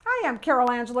I am Carol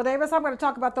Angela Davis. I'm going to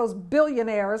talk about those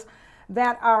billionaires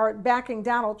that are backing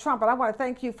Donald Trump. And I want to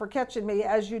thank you for catching me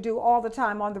as you do all the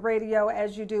time on the radio,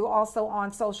 as you do also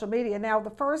on social media. Now, the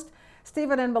first,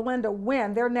 Stephen and Melinda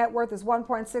Wynn, their net worth is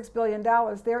 $1.6 billion.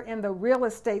 They're in the real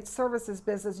estate services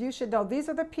business. You should know these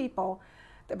are the people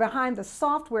behind the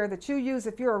software that you use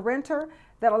if you're a renter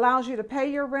that allows you to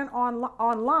pay your rent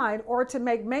online or to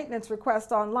make maintenance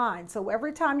requests online. So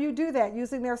every time you do that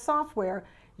using their software,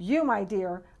 you, my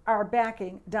dear, are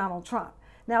backing Donald Trump.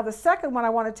 Now, the second one I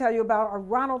want to tell you about are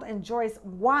Ronald and Joyce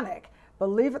Wanick.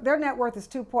 Believe it, their net worth is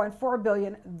 $2.4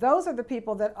 billion. Those are the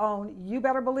people that own, you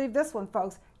better believe this one,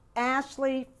 folks,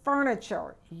 Ashley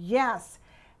Furniture. Yes,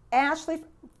 Ashley,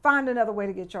 find another way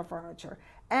to get your furniture.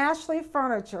 Ashley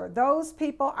Furniture, those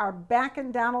people are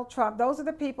backing Donald Trump. Those are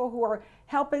the people who are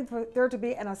helping for there to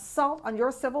be an assault on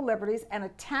your civil liberties, an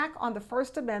attack on the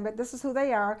First Amendment. This is who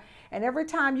they are. And every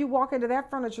time you walk into that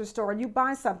furniture store and you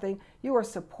buy something, you are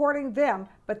supporting them,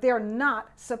 but they're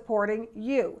not supporting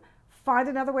you. Find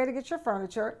another way to get your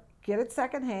furniture, get it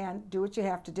secondhand, do what you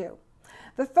have to do.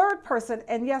 The third person,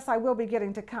 and yes, I will be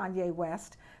getting to Kanye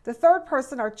West. The third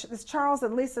person is Charles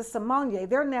and Lisa Simonier.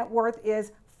 Their net worth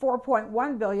is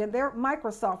 $4.1 billion. They're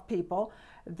Microsoft people.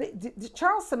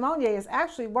 Charles Simonier is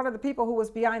actually one of the people who was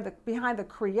behind the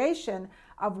creation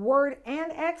of Word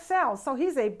and Excel. So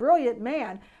he's a brilliant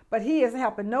man, but he is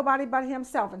helping nobody but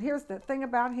himself. And here's the thing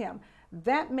about him.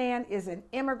 That man is an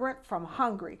immigrant from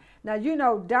Hungary. Now, you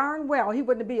know darn well he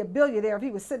wouldn't be a billionaire if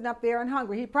he was sitting up there in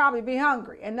Hungary. He'd probably be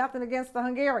hungry, and nothing against the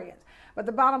Hungarians. But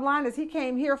the bottom line is he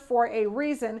came here for a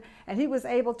reason, and he was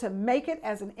able to make it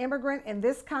as an immigrant in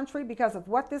this country because of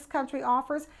what this country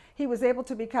offers. He was able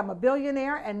to become a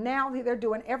billionaire, and now they're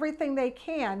doing everything they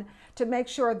can to make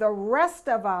sure the rest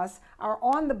of us are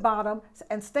on the bottom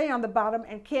and stay on the bottom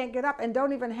and can't get up and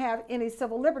don't even have any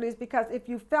civil liberties, because if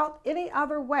you felt any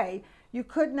other way, you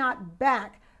could not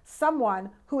back someone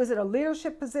who is in a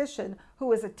leadership position,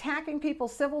 who is attacking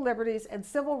people's civil liberties and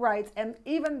civil rights and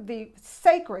even the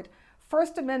sacred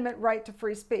First Amendment right to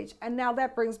free speech. And now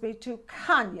that brings me to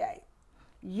Kanye.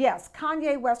 Yes,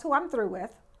 Kanye West, who I'm through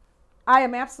with. I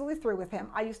am absolutely through with him.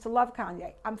 I used to love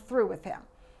Kanye. I'm through with him.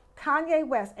 Kanye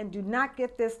West, and do not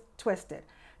get this twisted,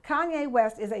 Kanye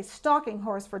West is a stalking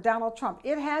horse for Donald Trump.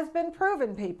 It has been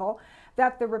proven, people,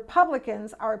 that the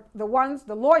Republicans are the ones,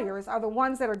 the lawyers are the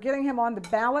ones that are getting him on the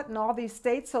ballot in all these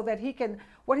states so that he can,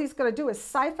 what he's going to do is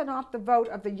siphon off the vote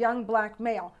of the young black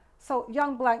male. So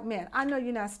young black men, I know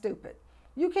you're not stupid.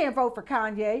 You can't vote for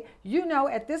Kanye. You know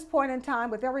at this point in time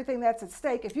with everything that's at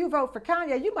stake, if you vote for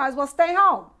Kanye, you might as well stay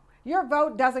home. Your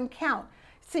vote doesn't count.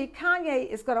 See, Kanye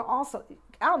is going to also,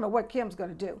 I don't know what Kim's going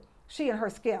to do, she and her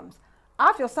Skims.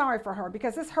 I feel sorry for her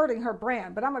because it's hurting her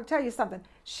brand. But I'm going to tell you something.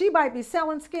 She might be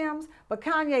selling Skims, but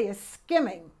Kanye is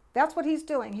skimming. That's what he's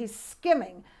doing. He's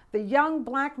skimming the young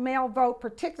black male vote,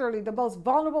 particularly the most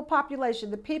vulnerable population,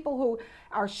 the people who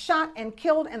are shot and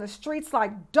killed in the streets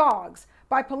like dogs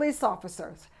by police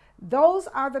officers. Those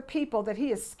are the people that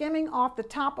he is skimming off the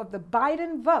top of the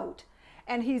Biden vote.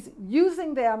 And he's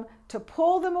using them to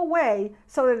pull them away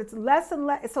so that it's less and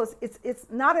less, so it's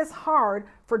not as hard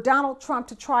for Donald Trump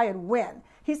to try and win.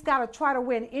 He's got to try to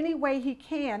win any way he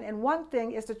can. And one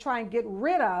thing is to try and get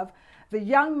rid of the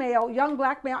young male, young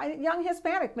black male, and young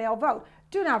Hispanic male vote.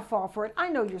 Do not fall for it. I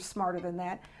know you're smarter than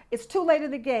that. It's too late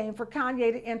in the game for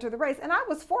Kanye to enter the race. And I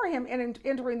was for him in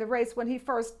entering the race when he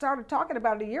first started talking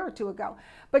about it a year or two ago.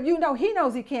 But you know, he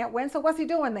knows he can't win. So what's he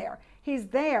doing there? He's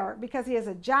there because he has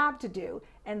a job to do.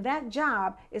 And that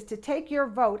job is to take your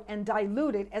vote and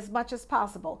dilute it as much as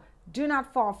possible. Do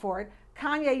not fall for it.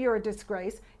 Kanye, you're a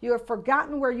disgrace. You have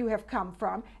forgotten where you have come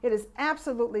from. It is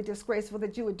absolutely disgraceful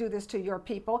that you would do this to your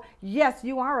people. Yes,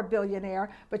 you are a billionaire,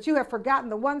 but you have forgotten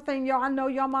the one thing I know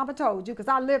your mama told you, because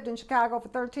I lived in Chicago for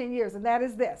 13 years, and that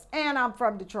is this. And I'm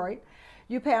from Detroit.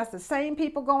 You pass the same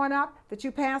people going up that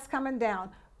you pass coming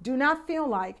down. Do not feel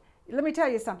like, let me tell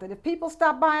you something. If people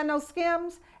stop buying those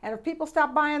Skims and if people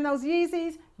stop buying those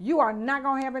Yeezys, you are not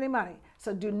going to have any money.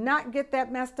 So do not get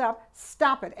that messed up.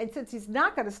 Stop it. And since he's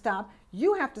not going to stop,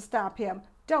 you have to stop him.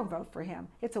 Don't vote for him.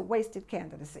 It's a wasted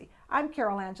candidacy. I'm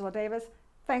Carol Angela Davis.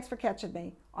 Thanks for catching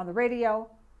me on the radio,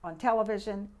 on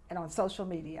television, and on social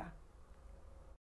media.